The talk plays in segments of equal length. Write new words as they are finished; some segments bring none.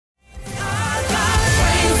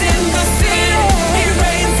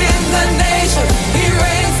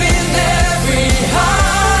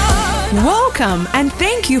Welcome and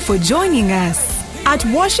thank you for joining us. At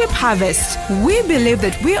Worship Harvest, we believe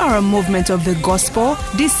that we are a movement of the gospel,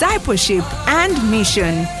 discipleship, and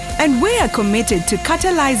mission. And we are committed to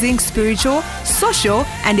catalyzing spiritual, social,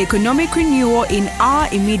 and economic renewal in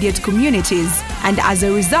our immediate communities, and as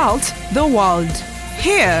a result, the world.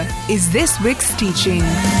 Here is this week's teaching.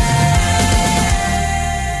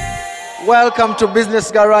 Welcome to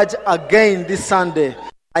Business Garage again this Sunday.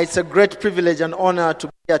 It's a great privilege and honor to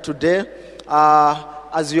be here today.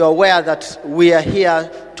 As you are aware that we are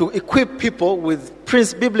here to equip people with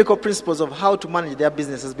biblical principles of how to manage their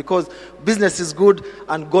businesses, because business is good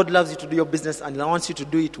and God loves you to do your business and He wants you to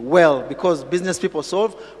do it well, because business people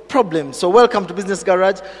solve problems. So welcome to Business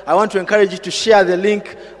Garage. I want to encourage you to share the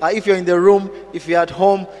link. If you're in the room, if you're at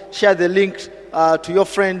home, share the link to your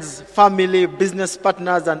friends, family, business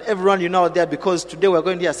partners, and everyone you know out there, because today we're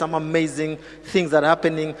going to hear some amazing things that are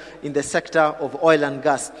happening in the sector of oil and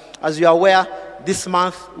gas. As you are aware, this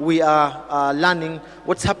month we are learning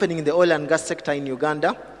what's happening in the oil and gas sector in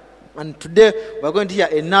Uganda. And today we're going to hear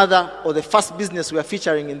the first business we are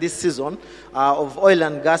featuring in this season of oil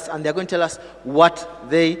and gas, and they're going to tell us what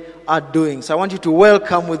they are doing. So I want you to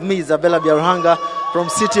welcome with me Isabella Byaruhanga from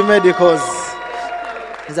City Medicals.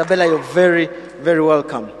 Isabella, you're very, very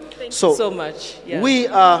welcome. Thank you so much. Yeah. We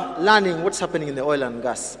are learning what's happening in the oil and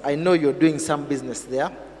gas. I know you're doing some business there,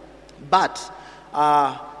 but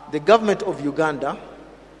the government of Uganda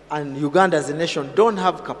and Uganda as a nation don't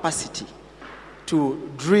have capacity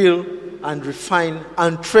to drill and refine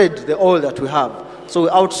and trade the oil that we have. So we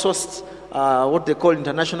outsourced what they call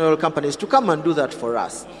international oil companies to come and do that for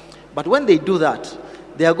us. But when they do that,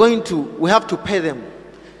 we have to pay them.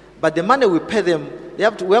 But the money we pay them, we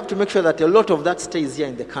have to make sure that a lot of that stays here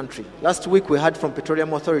in the country. Last week we heard from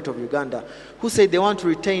Petroleum Authority of Uganda, who said they want to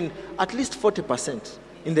retain at least 40%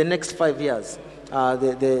 in the next 5 years.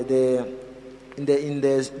 The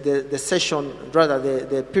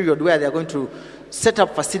period where they are going to set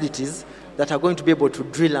up facilities that are going to be able to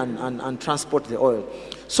drill and transport the oil.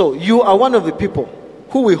 So you are one of the people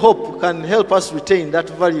who we hope can help us retain that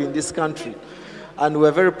value in this country. And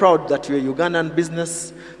we're very proud that you're a Ugandan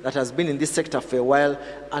business that has been in this sector for a while,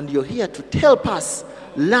 and you're here to help us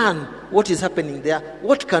learn what is happening there.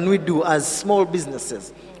 What can we do as small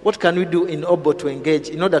businesses? What can we do in order to engage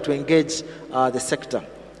the sector?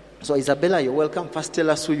 So Isabella, you're welcome. First,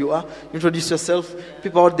 tell us who you are. Introduce yourself.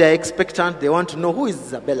 People out there are expectant. They want to know, who is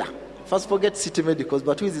Isabella? First, forget City Medicals,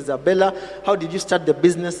 but who is Isabella? How did you start the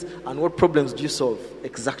business? And what problems do you solve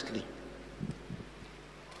exactly?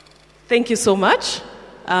 Thank you so much.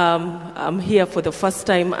 I'm here for the first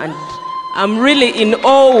time and I'm really in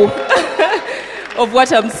awe of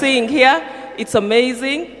what I'm seeing here. It's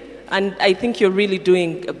amazing, and I think you're really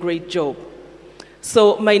doing a great job.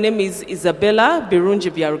 So my name is Isabella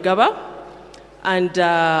Birungi Byarugaba, and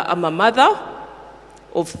I'm a mother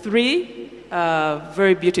of 3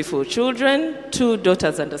 very beautiful children, 2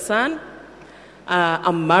 daughters and a son.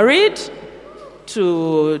 I'm married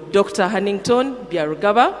to Dr. Hannington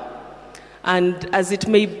Byarugaba. And as it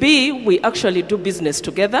may be, we actually do business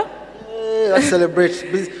together. Let's celebrate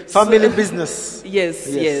family business.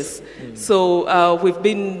 Yes. So we've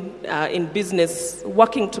been in business,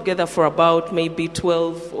 working together for about maybe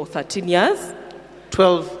 12 or 13 years.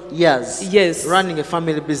 12 years? Yes. Running a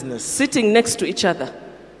family business. Sitting next to each other,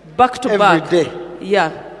 back to back. Every day?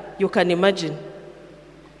 Yeah, you can imagine.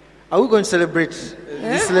 Are we going to celebrate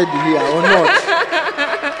this lady here or not?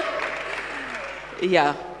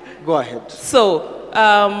 Yeah. Go ahead. So,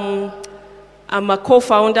 I'm a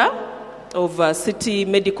co-founder of City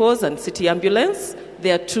Medicals and City Ambulance.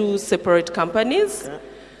 They are 2 separate companies. Okay.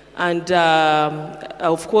 And,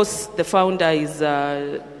 of course, the founder is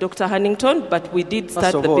Dr. Hannington, but we did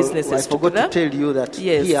start the businesses together. I forgot to tell you that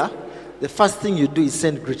here, the first thing you do is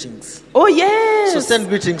send greetings. Oh, yes. So send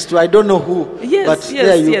greetings to I don't know who,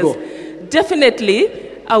 there you go. Definitely,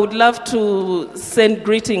 I would love to send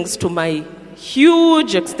greetings to my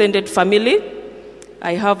huge extended family.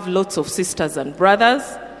 I have lots of sisters and brothers,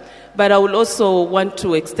 but I will also want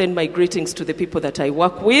to extend my greetings to the people that I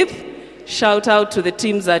work with. Shout out to the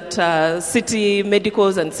teams at City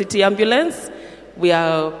Medicals and City Ambulance. We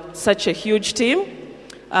are such a huge team.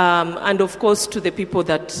 And of course to the people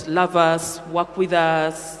that love us, work with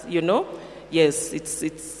us, Yes,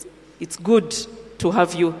 it's good to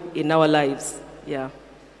have you in our lives. Yeah.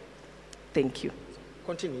 Thank you.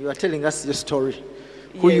 Continue. You are telling us your story,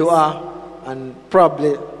 who you are, and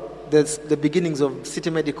probably the beginnings of City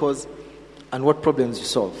Medicals and what problems you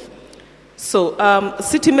solve. So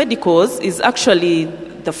City Medicals is actually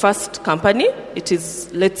the first company. It is,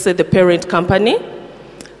 let's say, the parent company.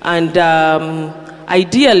 And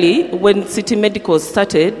Ideally, when City Medicals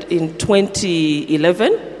started in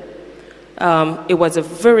 2011, it was a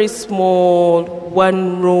very small,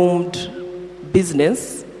 one-roomed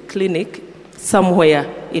business clinic somewhere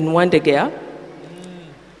in Wandegea.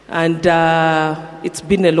 And it's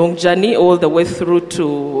been a long journey all the way through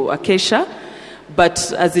to Acacia.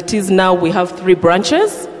 But as it is now, we have 3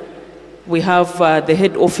 branches. We have the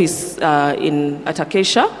head office at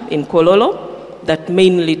Acacia in Kololo that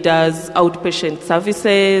mainly does outpatient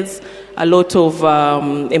services, a lot of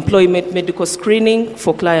employment medical screening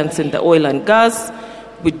for clients in the oil and gas.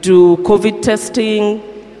 We do COVID testing.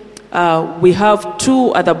 We have 2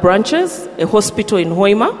 other branches, a hospital in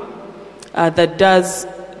Hoima that does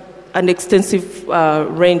an extensive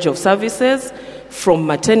range of services from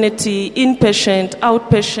maternity, inpatient,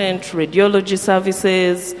 outpatient, radiology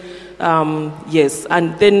services. Yes,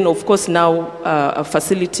 and then of course now a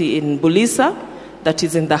facility in Bulisa that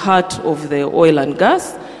is in the heart of the oil and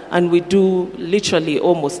gas, and we do literally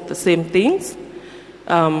almost the same things.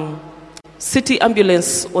 City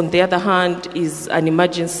Ambulance, on the other hand, is an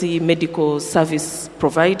emergency medical service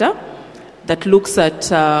provider that looks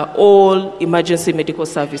at all emergency medical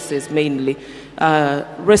services mainly.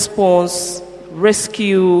 Response,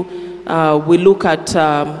 rescue, we look at,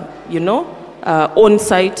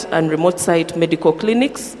 on-site and remote-site medical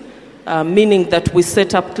clinics, meaning that we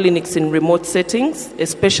set up clinics in remote settings,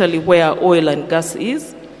 especially where oil and gas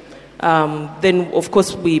is. Then, of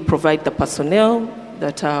course, we provide the personnel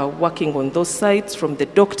that are working on those sites, from the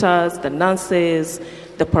doctors, the nurses,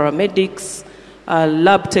 the paramedics,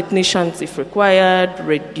 lab technicians if required,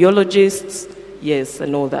 radiologists, yes,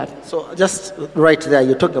 and all that. So just right there,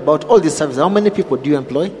 you're talking about all these services. How many people do you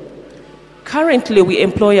employ? Currently, we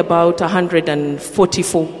employ about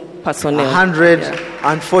 144 personnel.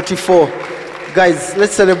 144. Yeah. Guys,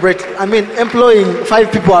 let's celebrate. I mean, employing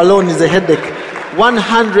 5 people alone is a headache.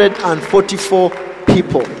 144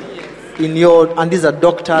 people in and these are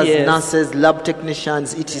doctors, yes, nurses, lab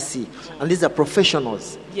technicians, etc. And these are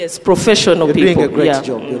professionals. Yes, professional You're people. Doing a great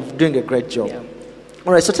job. You're doing a great job. Yeah.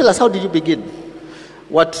 All right, so tell us, how did you begin?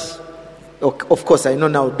 Of course, I know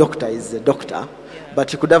now doctor is a doctor,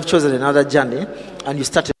 but you could have chosen another journey, and you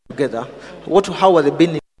started together. How were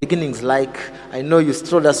the beginnings like? I know you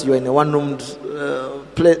told us you were in a one-roomed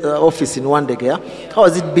office in Wandegea. How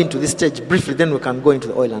has it been to this stage? Briefly, then we can go into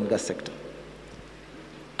the oil and gas sector.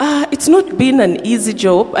 It's not been an easy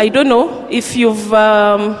job. I don't know if you've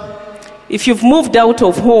moved out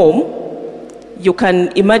of home, you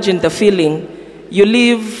can imagine the feeling. You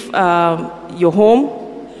leave your home,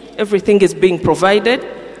 everything is being provided,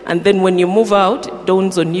 and then when you move out, it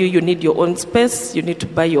dawns on you, you need your own space, you need to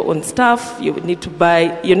buy your own stuff, you need to buy,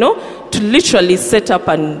 to literally set up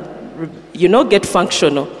and, get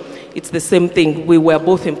functional. It's the same thing. We were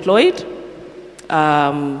both employed.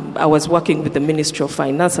 I was working with the Ministry of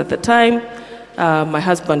Finance at the time. My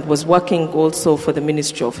husband was working also for the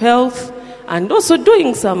Ministry of Health and also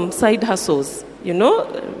doing some side hustles,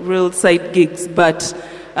 real side gigs. But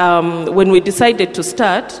when we decided to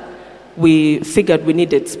start, we figured we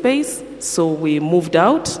needed space, so we moved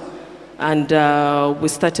out and we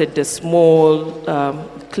started a small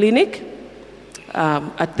clinic.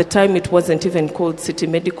 At the time, it wasn't even called City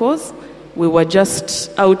Medicals. We were just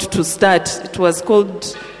out to start. It was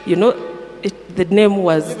called, the name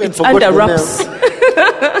was under wraps.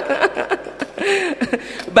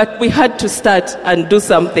 But we had to start and do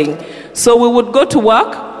something. So we would go to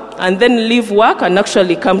work and then leave work and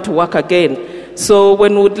actually come to work again. So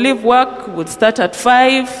when we would leave work, we'd start at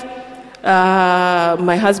 5.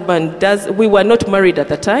 My husband we were not married at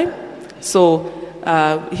the time. So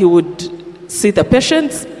he would see the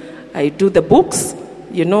patients. I do the books.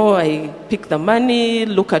 I pick the money,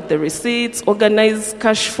 look at the receipts, organize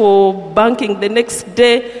cash for banking the next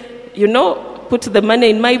day, put the money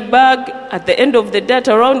in my bag. At the end of the day, at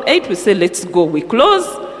around 8, we say, let's go. We close,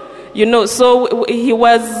 So he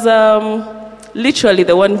was literally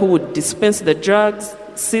the one who would dispense the drugs,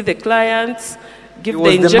 see the clients, give the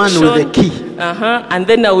injection. He was the man with the key. And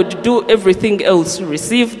then I would do everything else,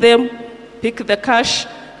 receive them, pick the cash,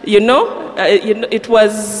 it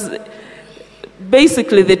was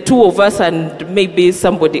basically the two of us and maybe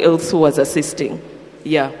somebody else who was assisting.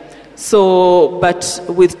 Yeah. So, but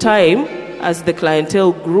with time, as the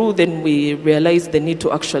clientele grew, then we realized the need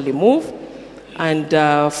to actually move. And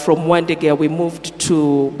from Wandegea, we moved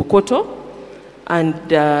to Bukoto. And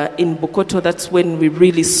in Bukoto, that's when we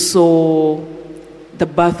really saw the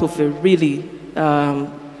birth of a really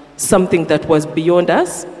something that was beyond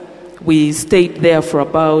us. We stayed there for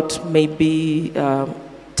about maybe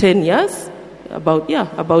 10 years.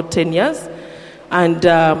 About 10 years. And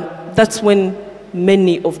that's when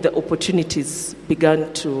many of the opportunities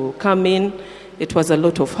began to come in. It was a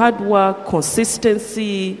lot of hard work,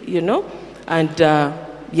 consistency, and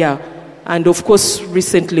And of course,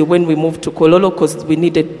 recently when we moved to Kololo, because we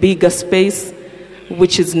needed bigger space,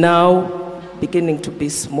 which is now beginning to be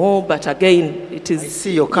small, but again, it is... I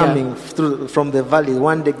see you're coming through from the valley,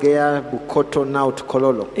 Wandegea, Bukoto, now to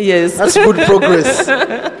Kololo. Yes. That's good progress.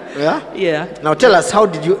 Yeah? Yeah. Now tell us, how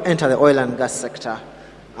did you enter the oil and gas sector?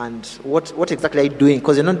 And what exactly are you doing?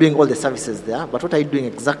 Because you're not doing all the services there, but what are you doing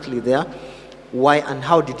exactly there? Why and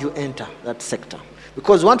how did you enter that sector?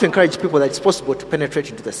 Because we want to encourage people that it's possible to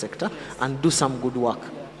penetrate into the sector and do some good work.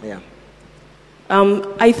 Yeah.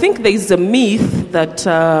 I think there is a myth that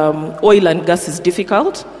oil and gas is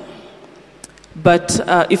difficult. But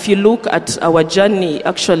if you look at our journey,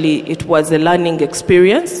 actually, it was a learning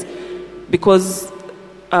experience. Because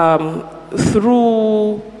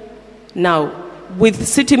with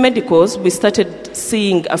City Medicals, we started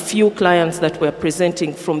seeing a few clients that were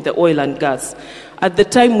presenting from the oil and gas. At the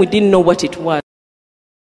time, we didn't know what it was.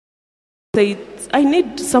 I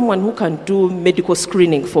need someone who can do medical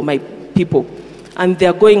screening for my people. And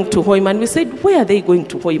they're going to Hoima. And we said, where are they going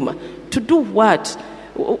to Hoima? To do what?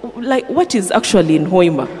 Like, what is actually in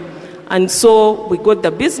Hoima? And so we got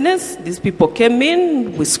the business. These people came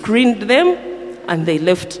in. We screened them. And they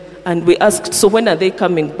left. And we asked, so when are they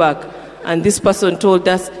coming back? And this person told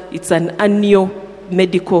us it's an annual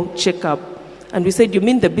medical checkup. And we said, you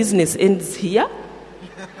mean the business ends here?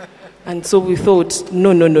 And so we thought, no.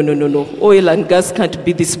 Oil and gas can't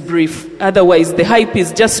be this brief. Otherwise, the hype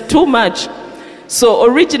is just too much. So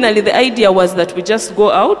originally, the idea was that we just go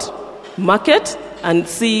out, market, and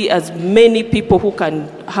see as many people who can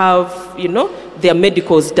have, their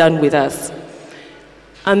medicals done with us.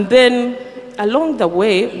 And then along the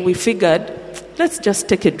way, we figured, let's just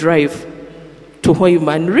take a drive to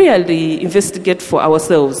Hoima and really investigate for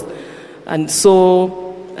ourselves. And so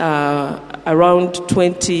around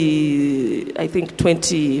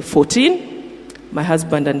 2014, my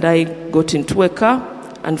husband and I got into a car,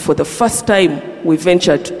 and for the first time, we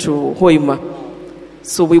ventured to Hoima.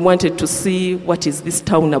 So we wanted to see, what is this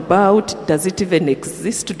town about? Does it even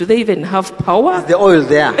exist? Do they even have power? Is the oil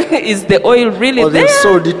there? Is the oil really there? Or they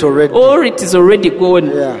sold it already? Or it is already gone?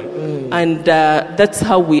 Yeah. And that's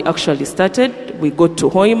how we actually started. We got to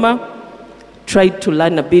Hoima, tried to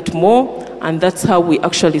learn a bit more, and that's how we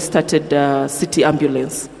actually started City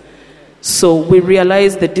Ambulance. So we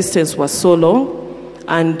realized the distance was so long,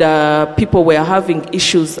 and people were having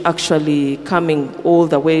issues actually coming all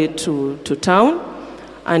the way to town.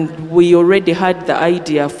 And we already had the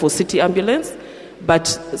idea for City Ambulance, but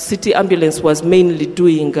City Ambulance was mainly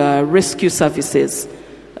doing rescue services.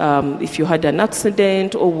 If you had an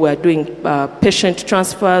accident, or we were doing patient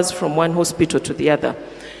transfers from one hospital to the other.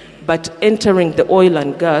 But entering the oil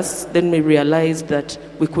and gas, then we realized that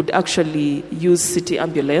we could actually use City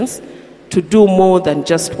Ambulance to do more than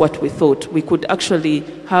just what we thought. We could actually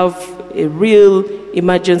have a real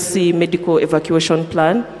emergency medical evacuation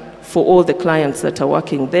plan for all the clients that are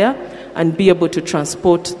working there, and be able to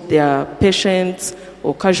transport their patients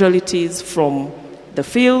or casualties from the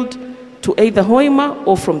field to either Hoima,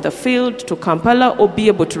 or from the field to Kampala, or be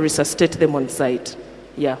able to resuscitate them on site.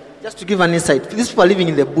 Yeah. Just to give an insight, these people are living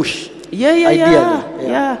in the bush.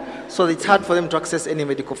 Yeah. So it's hard for them to access any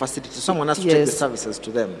medical facility. Someone has to take the services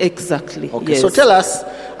to them. Exactly. Okay. Yes. So tell us,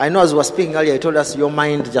 I know as we were speaking earlier, you told us your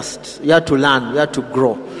mind you had to learn, you had to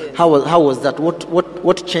grow. Yes. How was that?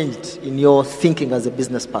 What changed in your thinking as a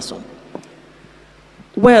business person?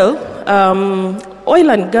 Well,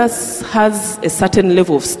 oil and gas has a certain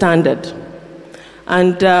level of standard.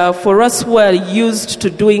 And for us who are used to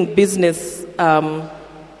doing business, our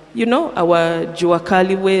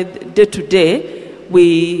Juakali way, day to day,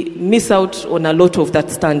 we miss out on a lot of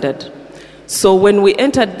that standard. So when we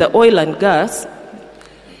entered the oil and gas,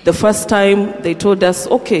 the first time they told us,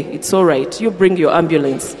 okay, it's all right, you bring your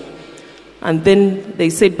ambulance. And then they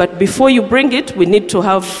said, but before you bring it, we need to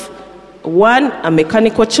have 1, a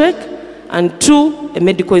mechanical check, and 2, a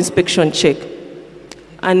medical inspection check.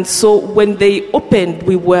 And so when they opened,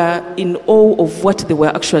 we were in awe of what they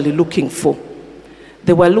were actually looking for.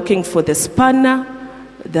 They were looking for the spanner,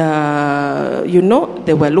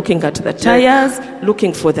 they were looking at the tires,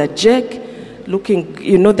 looking for the jack, looking,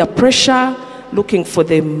 the pressure, looking for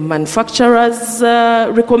the manufacturer's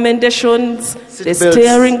recommendations, the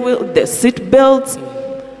steering wheel, the seat belts.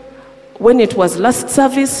 When it was last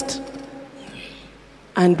serviced,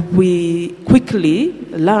 and we quickly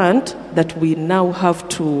learned that we now have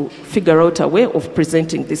to figure out a way of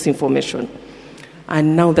presenting this information.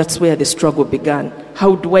 And now that's where the struggle began.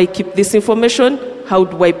 How do I keep this information? how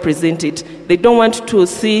do I present it? They don't want to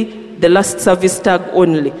see the last service tag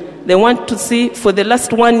only. They want to see for the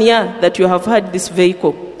last 1 year that you have had this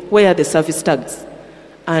vehicle, where are the service tags?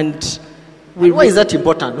 And why is that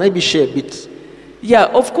important? Maybe share a bit. Yeah,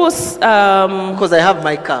 of course. Because I have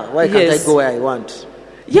my car. Why can't I go where I want?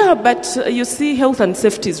 Yeah, but you see, health and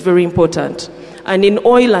safety is very important. And in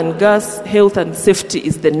oil and gas, health and safety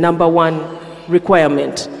is the number one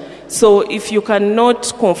requirement. So if you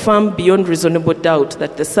cannot confirm beyond reasonable doubt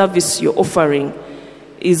that the service you're offering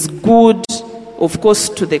is good, of course,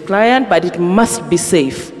 to the client, but it must be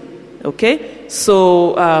safe. Okay?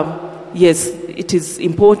 So, yes, it is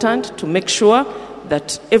important to make sure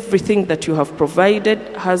that everything that you have provided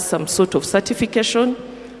has some sort of certification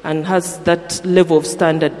and has that level of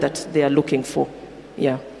standard that they are looking for.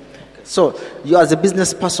 Yeah. So, you as a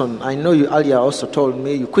business person, I know you earlier also told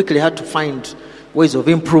me you quickly had to find ways of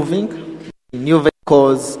improving new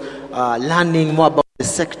vehicles, learning more about the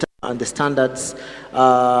sector and the standards,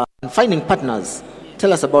 and finding partners.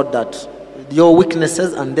 Tell us about that. Your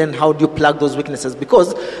weaknesses, and then how do you plug those weaknesses?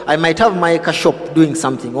 Because I might have my car shop doing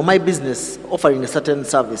something, or my business offering a certain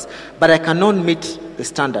service, but I cannot meet the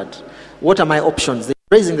standard. What are my options?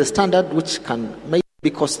 Raising the standard, which can maybe be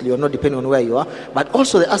costly or not, depending on where you are, but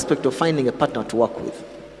also the aspect of finding a partner to work with.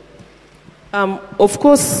 Of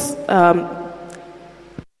course,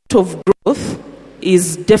 of growth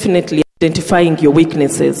is definitely identifying your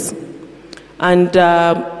weaknesses. And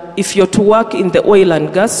if you're to work in the oil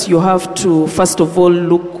and gas, you have to, first of all,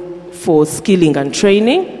 look for skilling and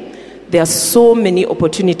training. There are so many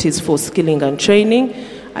opportunities for skilling and training.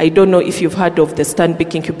 I don't know if you've heard of the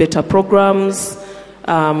Stanbic Incubator programs.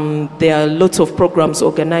 There are lots of programs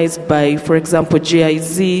organized by, for example,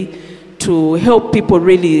 GIZ to help people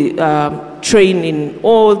really train in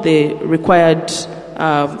all the required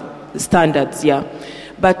standards, yeah.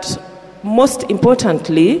 But most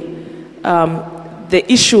importantly, the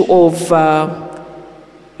issue of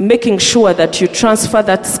making sure that you transfer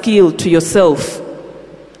that skill to yourself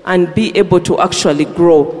and be able to actually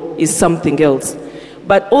grow is something else.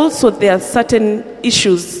 But also there are certain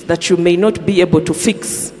issues that you may not be able to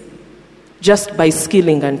fix just by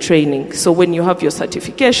skilling and training. So when you have your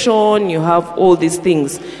certification, you have all these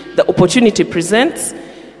things, the opportunity presents,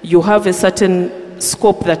 you have a certain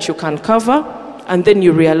scope that you can cover, and then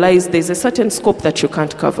you realize there's a certain scope that you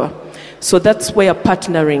can't cover. So that's where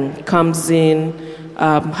partnering comes in,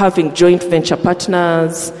 having joint venture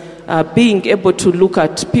partners, being able to look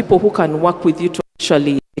at people who can work with you to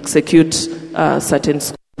actually execute certain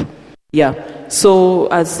scope. Yeah. So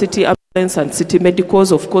as City Ambulance and City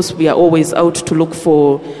Medicals, of course, we are always out to look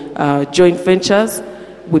for joint ventures.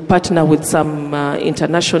 We partner with some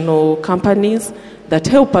international companies that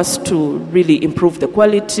help us to really improve the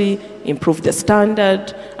quality, improve the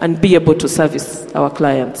standard, and be able to service our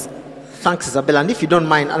clients. Thanks, Isabella. And if you don't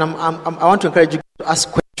mind, and I want to encourage you to ask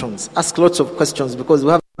questions, ask lots of questions, because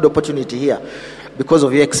we have the opportunity here because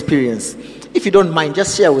of your experience. If you don't mind,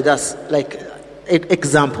 just share with us like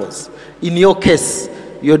examples. In your case,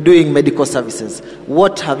 you're doing medical services.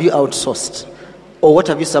 What have you outsourced, or what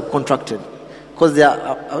have you subcontracted? Because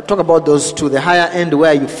I'll talk about those two. The higher end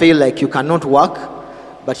where you feel like you cannot work,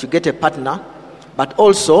 but you get a partner, but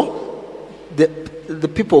also the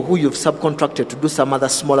people who you've subcontracted to do some other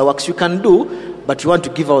smaller works you can do, but you want to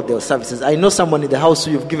give out their services. I know someone in the house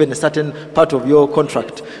who you've given a certain part of your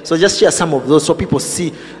contract. So just share some of those so people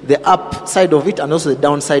see the upside of it and also the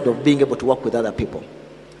downside of being able to work with other people.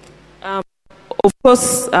 Of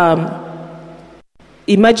course,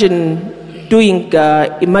 imagine doing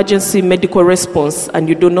emergency medical response and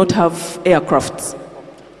you do not have aircrafts.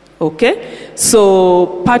 Okay?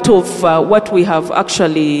 So part of what we have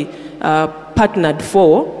actually partnered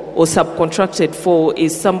for or subcontracted for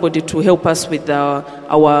is somebody to help us with our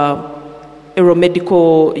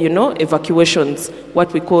aeromedical, evacuations,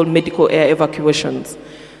 what we call medical air evacuations.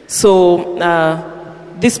 So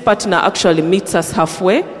this partner actually meets us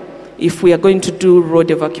halfway. If we are going to do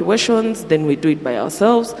road evacuations, then we do it by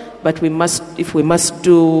ourselves. But if we must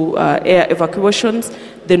do air evacuations,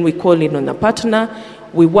 then we call in on a partner.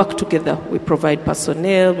 We work together. We provide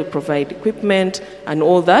personnel, we provide equipment, and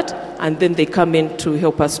all that, and then they come in to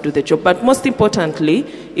help us do the job. But most importantly,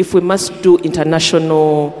 if we must do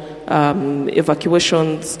international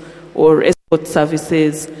evacuations or escort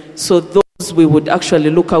services, so those we would actually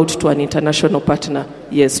look out to an international partner,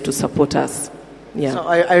 yes, to support us. Yeah. So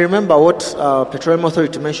I remember what Petroleum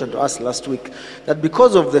Authority mentioned to us last week, that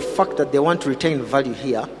because of the fact that they want to retain value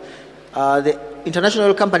here, the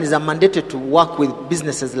international companies are mandated to work with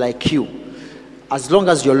businesses like you, as long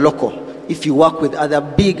as you're local. If you work with other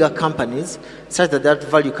bigger companies, such that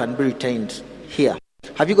value can be retained here.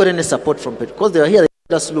 Have you got any support from Petroleum? Because they are here, they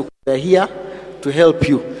just look, they're here to help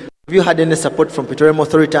you. Have you had any support from Petroleum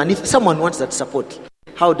Authority? And if someone wants that support,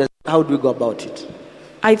 how do we go about it?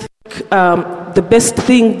 I think the best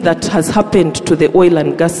thing that has happened to the oil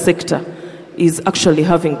and gas sector is actually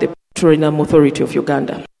having the Petroleum Authority of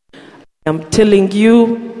Uganda. I'm telling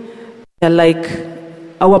you, they're like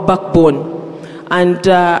our backbone. And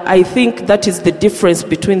I think that is the difference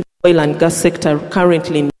between the oil and gas sector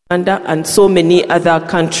currently in Uganda and so many other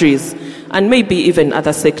countries, and maybe even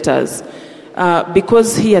other sectors.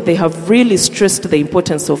 Because here they have really stressed the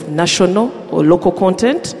importance of national or local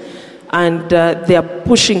content, and they are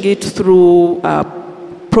pushing it through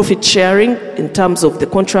profit sharing in terms of the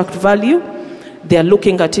contract value. They are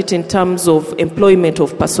looking at it in terms of employment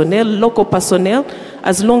of personnel, local personnel.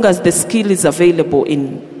 As long as the skill is available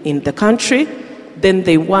in the country, then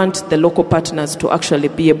they want the local partners to actually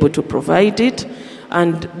be able to provide it.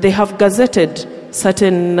 And they have gazetted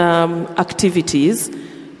certain activities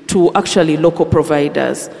to actually local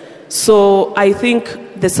providers. So I think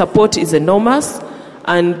the support is enormous.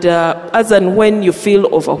 And as and when you feel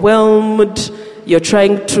overwhelmed, you're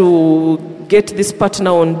trying to get this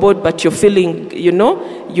partner on board, but you're feeling,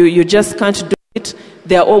 you just can't do it,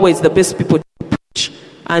 they are always the best people to approach.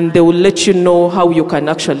 And they will let you know how you can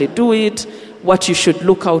actually do it, what you should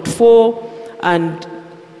look out for. And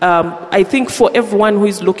I think for everyone who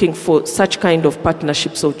is looking for such kind of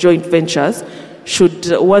partnerships or joint ventures, should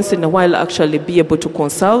once in a while actually be able to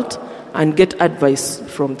consult and get advice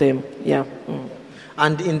from them. Yeah.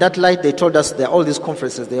 And in that light, they told us there are all these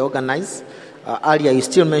conferences they organize. Earlier, you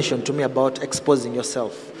still mentioned to me about exposing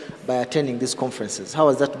yourself by attending these conferences. How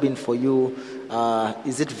has that been for you?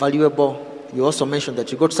 Is it valuable? You also mentioned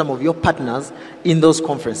that you got some of your partners in those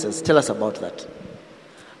conferences. Tell us about that.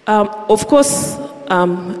 Of course,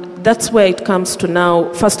 that's where it comes to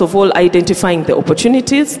now, first of all, identifying the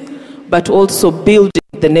opportunities, but also building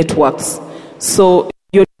the networks. So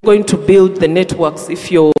you're going to build the networks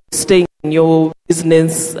if you're staying in your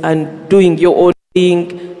business and doing your own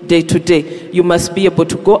thing day to day. You must be able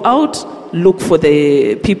to go out, look for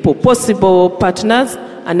the people, possible partners,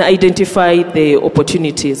 and identify the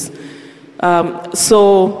opportunities.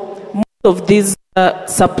 So most of these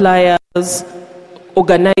suppliers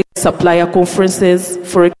organize supplier conferences.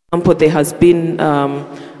 For example, there has been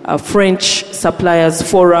a French suppliers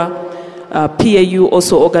fora. PAU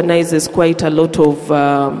also organizes quite a lot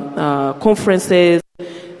of conferences.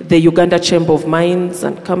 The Uganda Chamber of Mines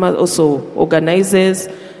and Commerce also organizes.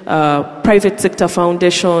 Private Sector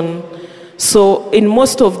Foundation. So in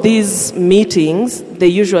most of these meetings, they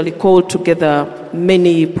usually call together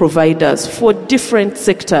many providers for different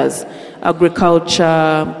sectors: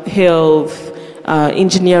 agriculture, health,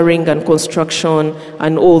 engineering and construction,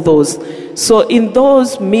 and all those. So in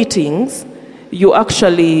those meetings, you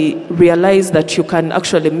actually realize that you can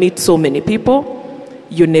actually meet so many people,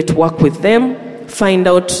 you network with them, find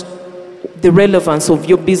out the relevance of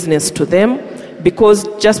your business to them, because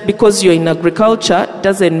just because you're in agriculture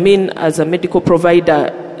doesn't mean as a medical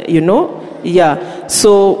provider, Yeah.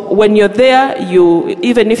 So when you're there,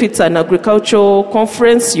 even if it's an agricultural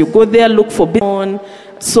conference, you go there, look for business.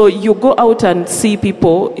 So you go out and see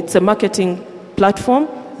people. It's a marketing platform,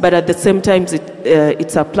 but at the same time,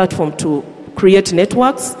 it's a platform to create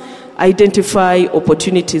networks, identify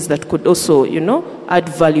opportunities that could also, add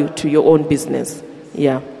value to your own business.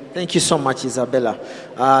 Yeah. Thank you so much, Isabella.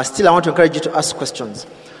 Still, I want to encourage you to ask questions.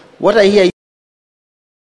 What I hear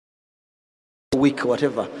week,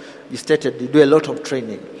 whatever, you stated you do a lot of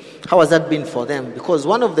training. How has that been for them? Because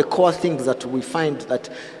one of the core things that we find that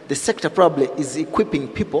the sector probably is equipping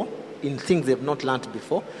people in things they've not learned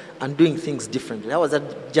before and doing things differently. How has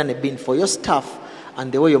that journey been for your staff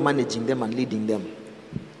and the way you're managing them and leading them?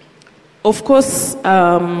 Of course,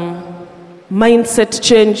 mindset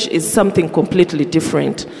change is something completely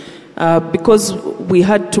different because we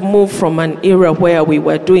had to move from an era where we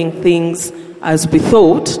were doing things as we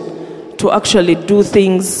thought to actually do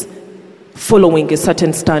things following a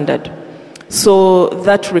certain standard. So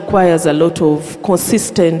that requires a lot of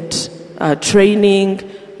consistent training,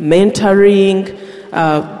 mentoring,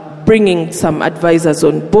 bringing some advisors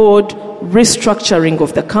on board, restructuring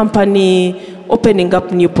of the company, opening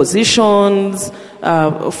up new positions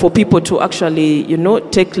for people to actually,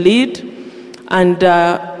 take lead. And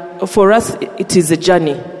for us, it is a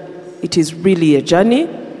journey. It is really a journey.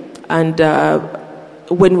 And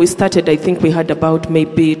when we started, I think we had about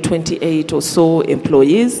maybe 28 or so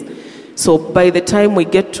employees. So by the time we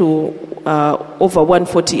get to over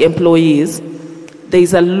 140 employees, there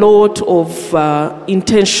is a lot of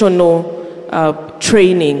intentional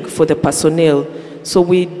training for the personnel So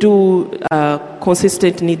we do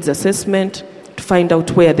consistent needs assessment to find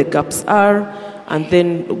out where the gaps are, and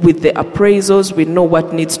then with the appraisals, we know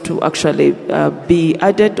what needs to actually be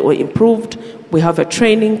added or improved. We have a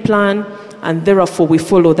training plan, and therefore we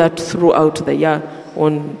follow that throughout the year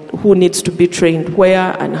on who needs to be trained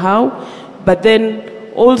where and how. But then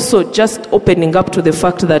also just opening up to the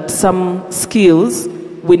fact that some skills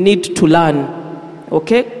we need to learn,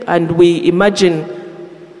 okay? And we imagine,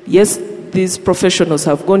 yes, these professionals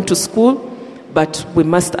have gone to school, but we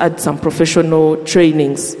must add some professional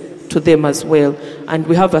trainings to them as well. And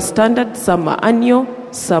we have a standard. Some are annual,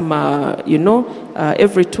 some are,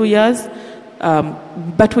 every 2 years.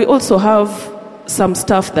 But we also have some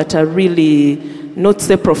staff that are really not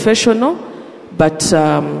say professional, but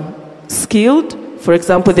skilled. For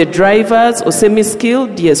example, the drivers, or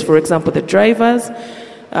semi-skilled. Yes, for example, the drivers.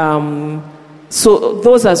 So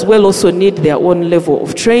those as well also need their own level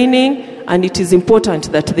of training, and it is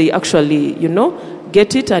important that they actually,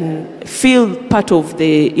 get it and feel part of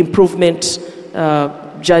the improvement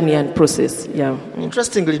journey and process. Yeah.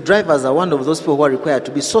 Interestingly, drivers are one of those people who are required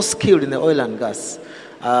to be so skilled in the oil and gas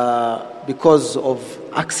because of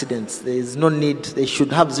accidents. There is no need, they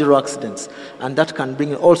should have zero accidents, and that can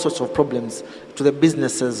bring all sorts of problems to the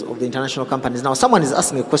businesses of the international companies. Now, someone is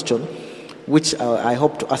asking a question, which I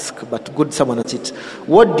hope to ask, but good someone at it.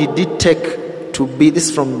 What did it take to be, this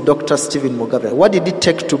is from Dr. Stephen Mugabe, what did it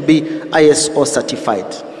take to be ISO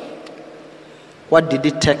certified? What did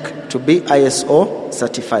it take to be ISO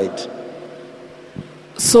certified?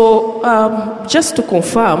 So just to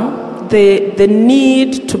confirm, the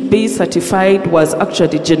need to be certified was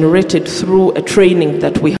actually generated through a training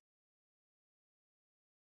that we have.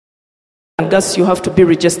 And gas, you have to be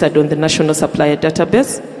registered on the National Supplier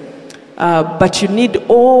Database, but you need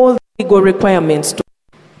all the legal requirements to.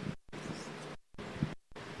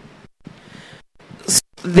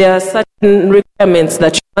 There are certain requirements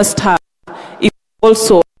that you must have if you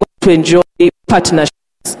also want to enjoy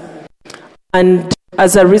partnerships. And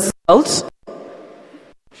as a result,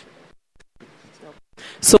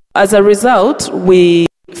 we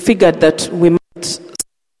figured that we might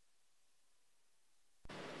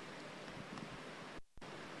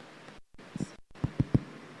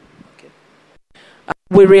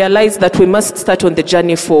we realized that we must start on the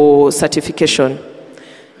journey for certification.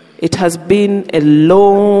 It has been a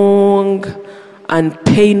long and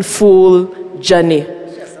painful journey.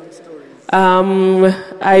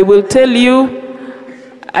 I will tell you,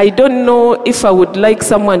 I don't know if I would like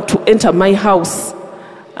someone to enter my house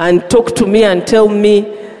and talk to me and tell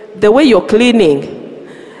me the way you're cleaning,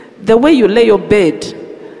 the way you lay your bed,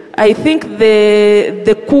 I think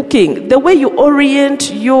the cooking, the way you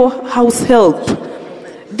orient your house help,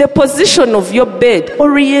 the position of your bed,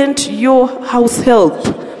 orient your house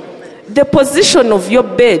help. The position of your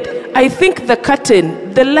bed, I think the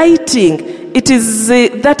curtain, the lighting, it is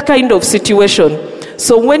that kind of situation.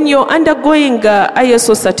 So when you're undergoing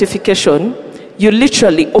ISO certification, you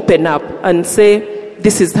literally open up and say,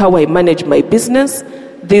 this is how I manage my business.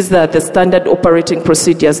 These are the standard operating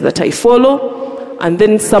procedures that I follow. And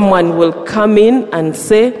then someone will come in and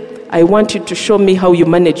say, I want you to show me how you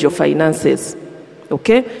manage your finances.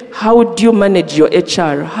 Okay? How do you manage your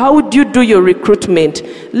HR? How do you do your recruitment?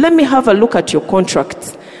 Let me have a look at your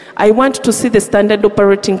contracts. I want to see the standard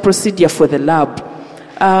operating procedure for the lab.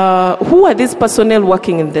 Who are these personnel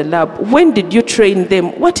working in the lab? When did you train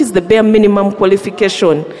them? What is the bare minimum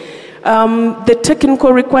qualification? The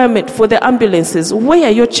technical requirement for the ambulances. Where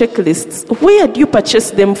are your checklists? Where do you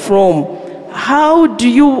purchase them from? How do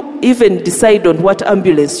you even decide on what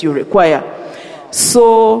ambulance you require?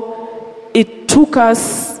 So it took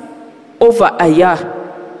us over a year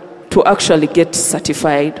to actually get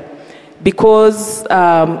certified because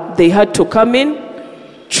they had to come in,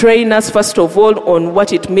 train us first of all on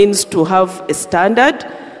what it means to have a standard,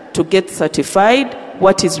 to get certified,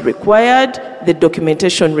 what is required, the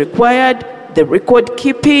documentation required, the record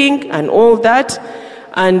keeping and all that.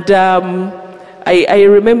 And I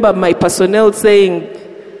remember my personnel saying,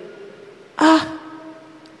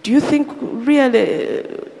 do you think really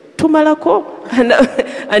Tumalako?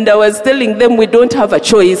 And I was telling them we don't have a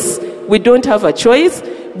choice. We don't have a choice.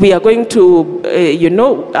 We are going to,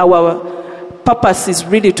 our purpose is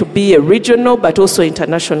really to be a regional but also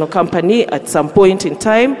international company at some point in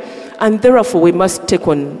time. And therefore we must take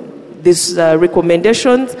on these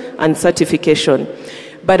recommendations and certification.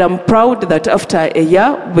 But I'm proud that after a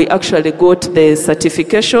year, we actually got the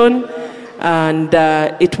certification, and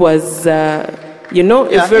it was, a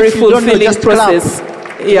very fulfilling process.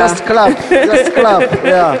 Yeah. Just clap.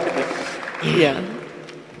 Yeah. Yeah.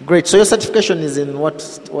 Great. So your certification is in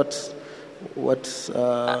what What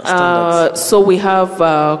standards? So we have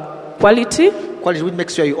quality. Quality, which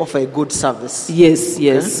makes sure you offer a good service.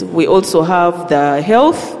 Yes. We also have the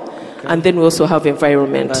health, and then we also have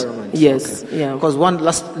environment. Yes, yeah. Because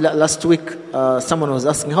last week, someone was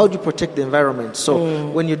asking, how do you protect the environment?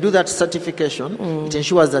 So when you do that certification, it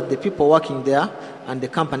ensures that the people working there and the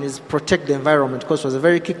companies protect the environment. Because it was a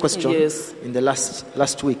very key question in the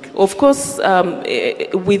last week. Of course,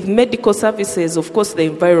 with medical services, of course, the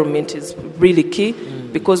environment is really key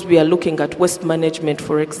because we are looking at waste management,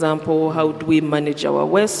 for example. How do we manage our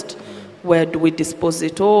waste? Where do we dispose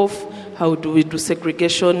it off? How do we do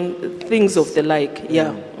segregation? Things of the like,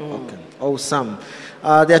 yeah. Okay, awesome.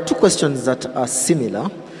 There are two questions that are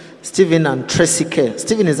similar. Stephen and Tracy K.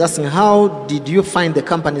 Stephen is asking, how did you find the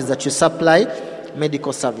companies that you supply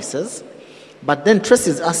medical services? But then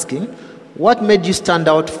Tracy is asking, what made you stand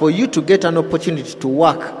out for you to get an opportunity to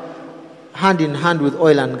work hand in hand with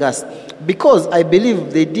oil and gas? Because I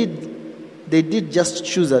believe they didn't just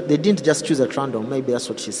choose at random. Maybe that's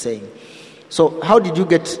what she's saying. So how did you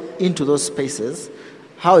get into those spaces?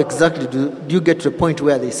 How exactly do you get to the point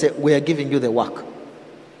where they say, we are giving you the work?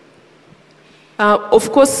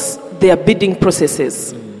 Of course, there are bidding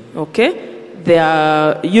processes, okay?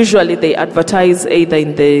 Usually they advertise either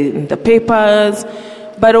in the papers,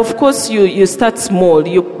 but of course you start small.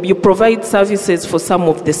 You provide services for some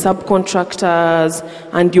of the subcontractors,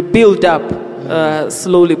 and you build up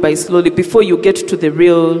slowly before you get to the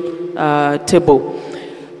real table.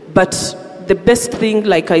 But the best thing,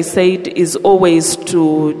 like I said, is always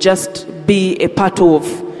to just be a part of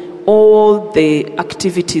all the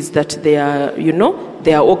activities that they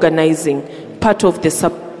are organizing, part of the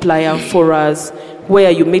supplier forums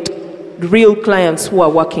where you meet real clients who are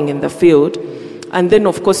working in the field. And then,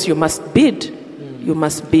 of course, you must bid. You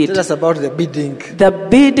must bid. Tell us about the bidding. The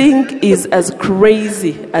bidding is as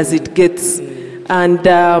crazy as it gets. And,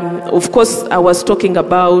 of course, I was talking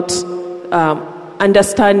about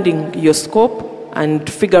understanding your scope and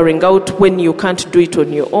figuring out when you can't do it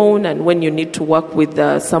on your own and when you need to work with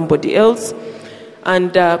somebody else.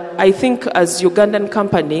 And I think as Ugandan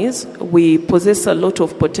companies, we possess a lot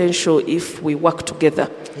of potential if we work together.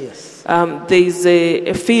 Yes. There is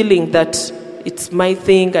a feeling that it's my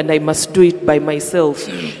thing and I must do it by myself.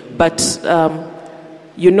 But,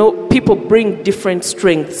 people bring different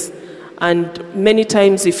strengths. And many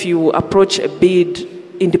times if you approach a bid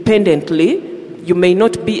independently, you may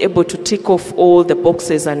not be able to tick off all the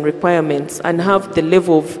boxes and requirements and have the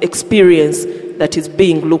level of experience that is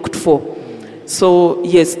being looked for. So,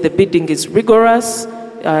 yes, the bidding is rigorous.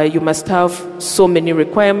 You must have so many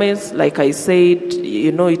requirements. Like I said,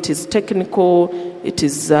 it is technical, it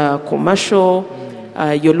is commercial.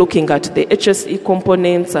 You're looking at the HSE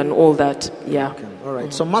components and all that. Yeah. Okay. All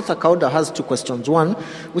right. So Martha Kauda has two questions. One,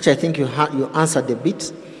 which I think you answered a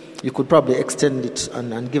bit. You could probably extend it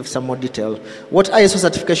and give some more detail. What ISO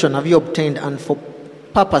certification have you obtained, and for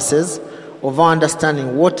purposes of our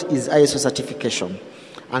understanding, what is ISO certification?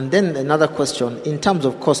 And then another question, in terms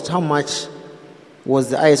of cost, how much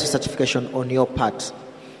was the ISO certification on your part?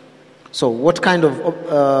 So what kind of,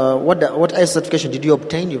 what ISO certification did you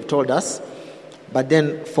obtain? You've told us. But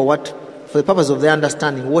then for the purpose of their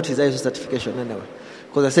understanding, what is ISO certification anyway?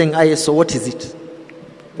 Because they're saying ISO, what is it?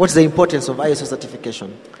 What's the importance of ISO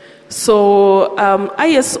certification? So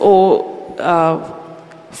ISO,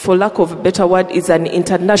 for lack of a better word, is an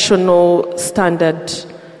international standard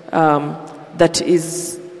that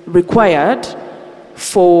is required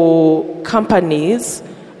for companies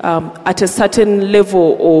at a certain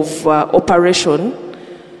level of operation.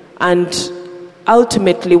 And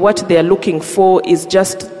ultimately what they are looking for is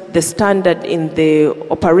just the standard in the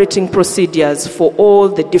operating procedures for all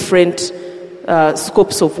the different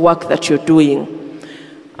scopes of work that you're doing.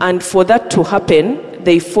 And for that to happen,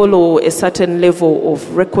 they follow a certain level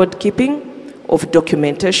of record keeping, of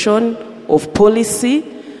documentation, of policy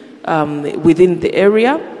within the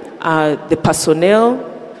area, the personnel.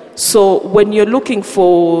 So when you're looking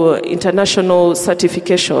for international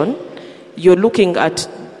certification, you're looking at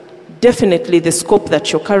definitely the scope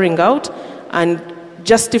that you're carrying out and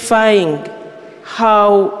justifying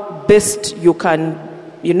how best you can,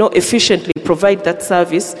 efficiently provide that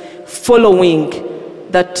service following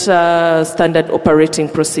that standard operating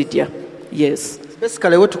procedure. Yes.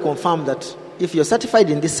 Basically, I want to confirm that if you're certified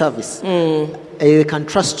in this service, they can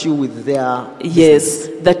trust you with their business.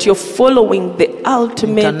 That you're following the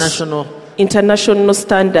ultimate international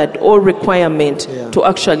standard or requirement to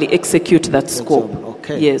actually execute that scope.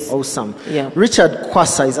 Okay. Yes. Awesome. Yeah. Richard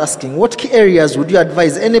Kwasa is asking, what key areas would you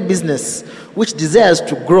advise any business which desires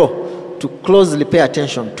to grow to closely pay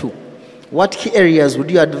attention to? what key areas would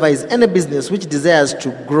you advise any business which desires to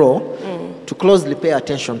grow to closely pay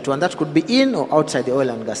attention to? And that could be in or outside the oil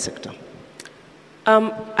and gas sector.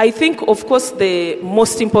 I think, of course, the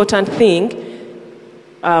most important thing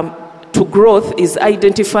to growth is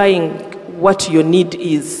identifying what your need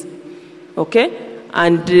is, okay?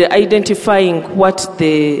 And identifying what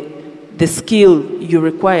the skill you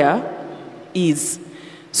require is.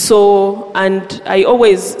 So, and I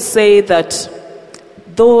always say that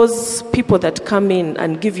those people that come in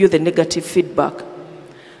and give you the negative feedback,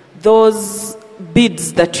 those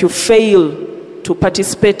bids that you fail to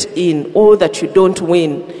participate in or that you don't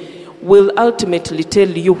win, will ultimately tell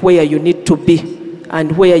you where you need to be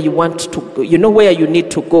and where you want to go, where you need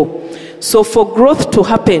to go. So for growth to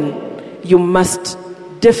happen, you must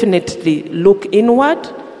definitely look inward,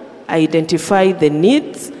 identify the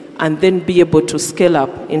needs, and then be able to scale up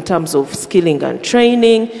in terms of skilling and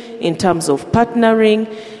training, in terms of partnering,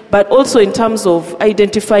 but also in terms of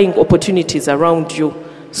identifying opportunities around you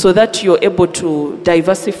so that you're able to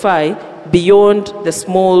diversify beyond the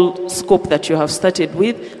small scope that you have started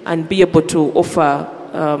with and be able to offer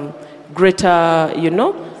greater,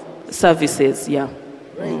 services. Yeah.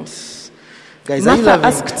 Right. Guys, Martha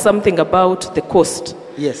asked something about the cost.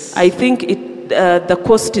 Yes. I think the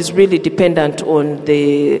cost is really dependent on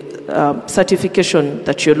the certification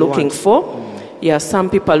that you're looking for. Yeah, some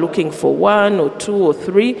people are looking for 1 or 2 or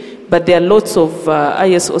 3, but there are lots of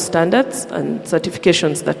ISO standards and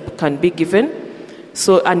certifications that can be given.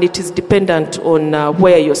 So, and it is dependent on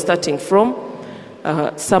where you're starting from.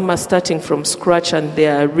 Some are starting from scratch and they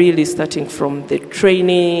are really starting from the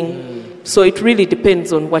training. So it really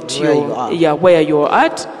depends on where you're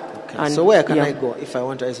at. Okay. And, so where can I go if I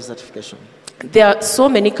want ISO certification? There are so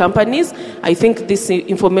many companies. I think this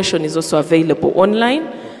information is also available online.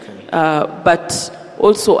 Okay. But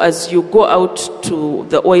also as you go out to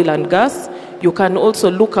the oil and gas, you can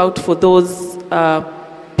also look out for those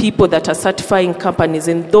people that are certifying companies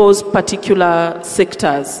in those particular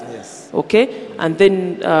sectors. Yes. Okay? And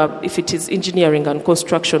then if it is engineering and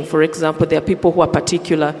construction, for example, there are people who are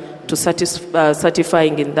particular to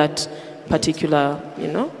certifying in that particular,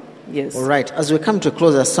 Yes. All right. As we come to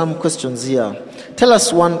close, there are some questions here. Tell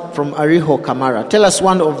us one from Ariho Kamara. Tell us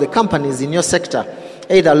one of the companies in your sector,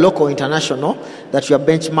 either local or international, that you are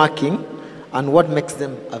benchmarking, and what makes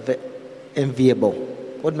them enviable.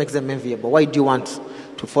 What makes them enviable? Why do you want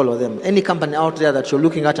to follow them? Any company out there that you're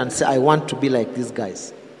looking at and say, I want to be like these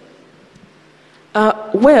guys?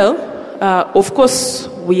 Of course,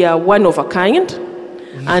 we are one of a kind.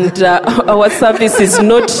 And our service is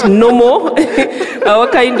not normal. Our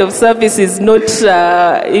kind of service is not,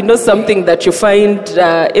 something that you find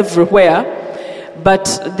everywhere.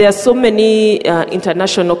 But there are so many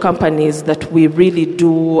international companies that we really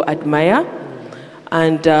do admire.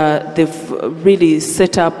 And they've really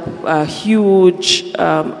set up huge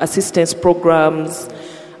assistance programs.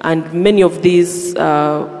 And many of these,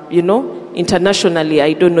 internationally,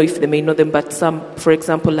 I don't know if they may know them, but some, for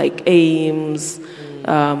example, like AIMS,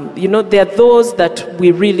 there are those that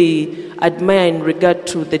we really admire in regard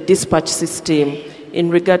to the dispatch system, in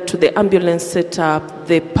regard to the ambulance setup,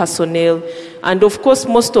 the personnel, and of course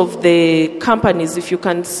most of the companies, if you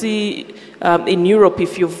can see in Europe,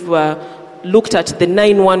 if you've looked at the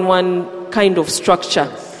 911 kind of structure,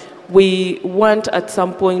 we want at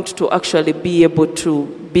some point to actually be able to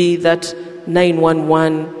be that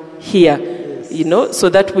 911 here. So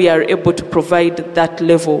that we are able to provide that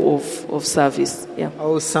level of service. Yeah.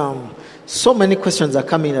 Awesome. So many questions are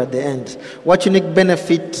coming at the end. What unique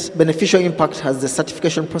beneficial impact has the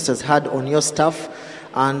certification process had on your staff?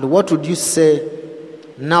 And what would you say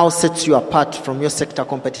now sets you apart from your sector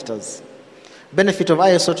competitors? Benefit of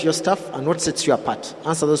ISO to your staff and what sets you apart?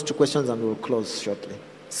 Answer those 2 questions and we'll close shortly.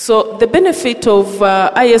 So the benefit of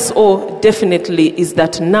ISO definitely is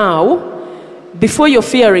that now, before you're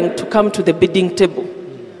fearing to come to the bidding table,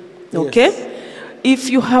 okay? Yes. If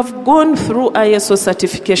you have gone through ISO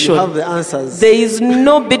certification, you have the answers. There is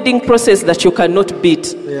no bidding process that you cannot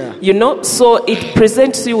beat. Yeah. So it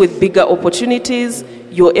presents you with bigger opportunities.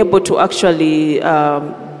 You're able to actually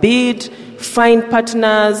bid, find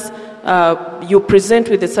partners. You present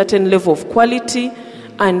with a certain level of quality,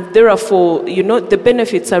 and therefore, the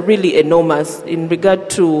benefits are really enormous in regard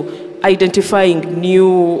to identifying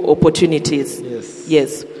new opportunities.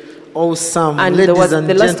 Yes. Awesome. And there was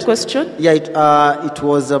the last question? Yeah, it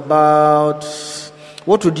was about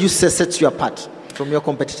what would you say sets you apart from your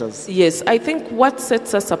competitors? Yes, I think what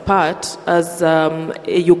sets us apart as a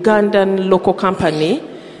Ugandan local company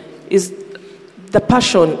is the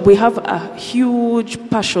passion. We have a huge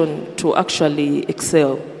passion to actually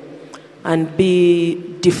excel and be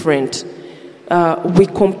different. we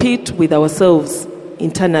compete with ourselves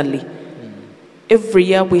internally. Every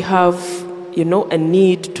year we have, a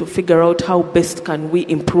need to figure out how best can we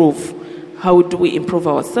improve. How do we improve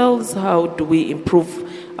ourselves? How do we improve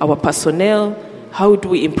our personnel? How do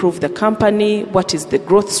we improve the company? What is the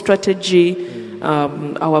growth strategy?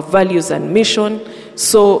 Our values and mission.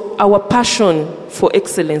 So our passion for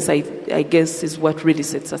excellence, I guess, is what really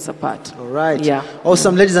sets us apart. All right. Yeah.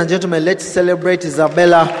 Awesome. Ladies and gentlemen, let's celebrate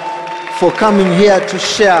Isabella for coming here to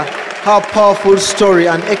share her powerful story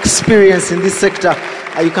and experience in this sector.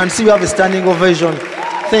 You can see you have a standing ovation.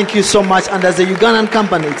 Thank you so much. And as a Ugandan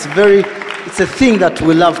company, it's a thing that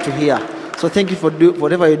we love to hear. So thank you for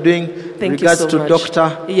whatever you're doing. Thank you so to much.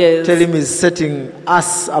 Doctor. Yes. Tell him he's setting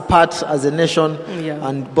us apart as a nation. Yeah.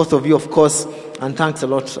 And both of you, of course. And thanks a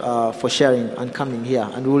lot for sharing and coming here.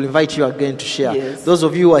 And we will invite you again to share. Yes. Those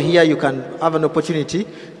of you who are here, you can have an opportunity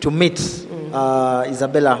to meet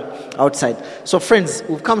Isabella outside. So friends,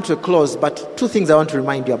 we've come to a close, but two things I want to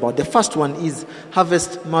remind you about. The first one is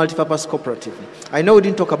Harvest Multipurpose Cooperative. I know we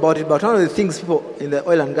didn't talk about it, but one of the things people in the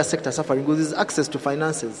oil and gas sector are suffering with is access to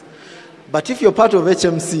finances. But if you're part of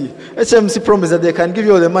HMC promise that they can give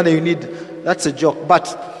you all the money you need. That's a joke. But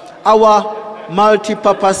our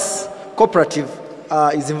multi-purpose cooperative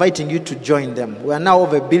is inviting you to join them. We are now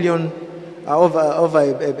over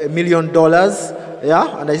 $1 million.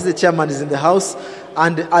 Yeah, and I see the chairman is in the house.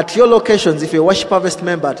 And at your locations, if you're a Worship Harvest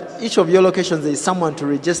member, at each of your locations there is someone to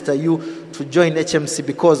register you to join HMC,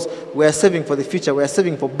 because we are saving for the future, we are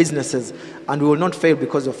saving for businesses, and we will not fail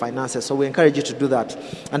because of finances. So we encourage you to do that.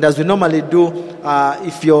 And as we normally do,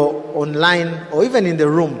 if you're online or even in the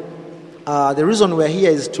room, the reason we're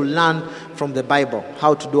here is to learn from the Bible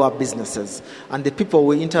how to do our businesses. And the people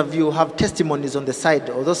we interview have testimonies on the side,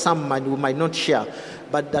 although some we might not share,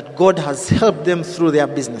 but that God has helped them through their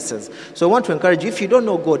businesses. So I want to encourage you, if you don't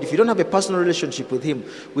know God, if you don't have a personal relationship with Him,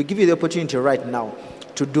 we give you the opportunity right now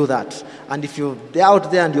to do that. And if you're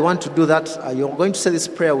out there and you want to do that, you're going to say this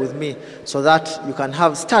prayer with me so that you can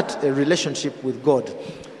start a relationship with God.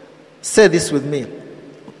 Say this with me.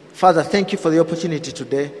 Father, thank you for the opportunity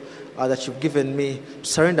today that you've given me to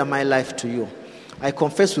surrender my life to you. I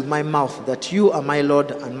confess with my mouth that you are my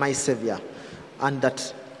Lord and my Savior, and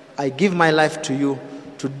that I give my life to you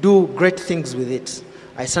to do great things with it.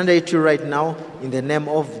 I surrender it to you right now in the name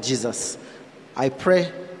of Jesus. I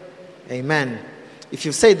pray, amen. If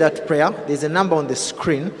you say that prayer, there's a number on the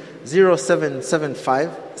screen,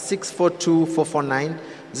 0775 642 449,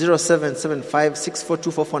 0775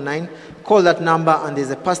 642 449. Call that number, and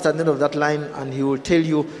there's a pastor at the end of that line, and he will tell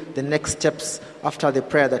you the next steps after the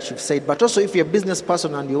prayer that you've said. But also, if you're a business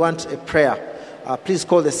person and you want a prayer, please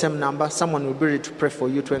call the same number. Someone will be ready to pray for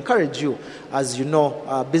you, to encourage you. As you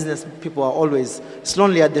know, business people are always, it's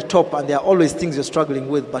lonely at the top, and there are always things you're struggling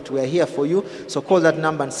with, but we're here for you. So call that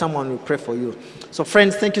number and someone will pray for you. So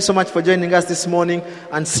friends, thank you so much for joining us this morning,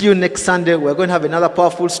 and see you next Sunday. We're going to have another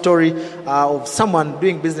powerful story of someone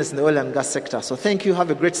doing business in the oil and gas sector. So thank you. Have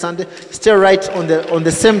a great Sunday. Stay right on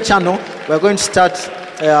the same channel. We're going to start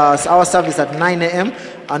our service at 9 a.m.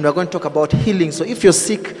 and we're going to talk about healing. So if you're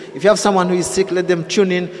sick, if you have someone who is sick, let them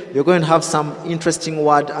tune in. We're going to have some interesting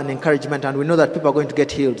word and encouragement, and we know that people are going to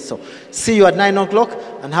get healed. So see you at 9 o'clock,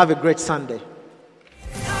 and have a great Sunday.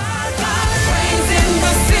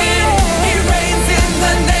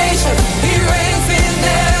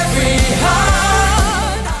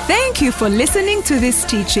 Thank you for listening to this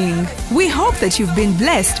teaching. We hope that you've been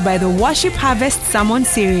blessed by the Worship Harvest Sermon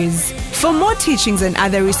Series. For more teachings and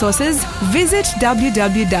other resources, visit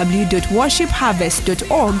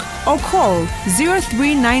www.worshipharvest.org or call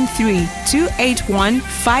 0393 281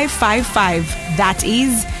 555. That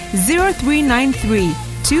is 0393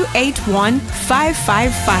 281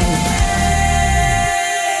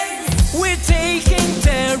 555. We're taking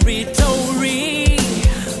territory.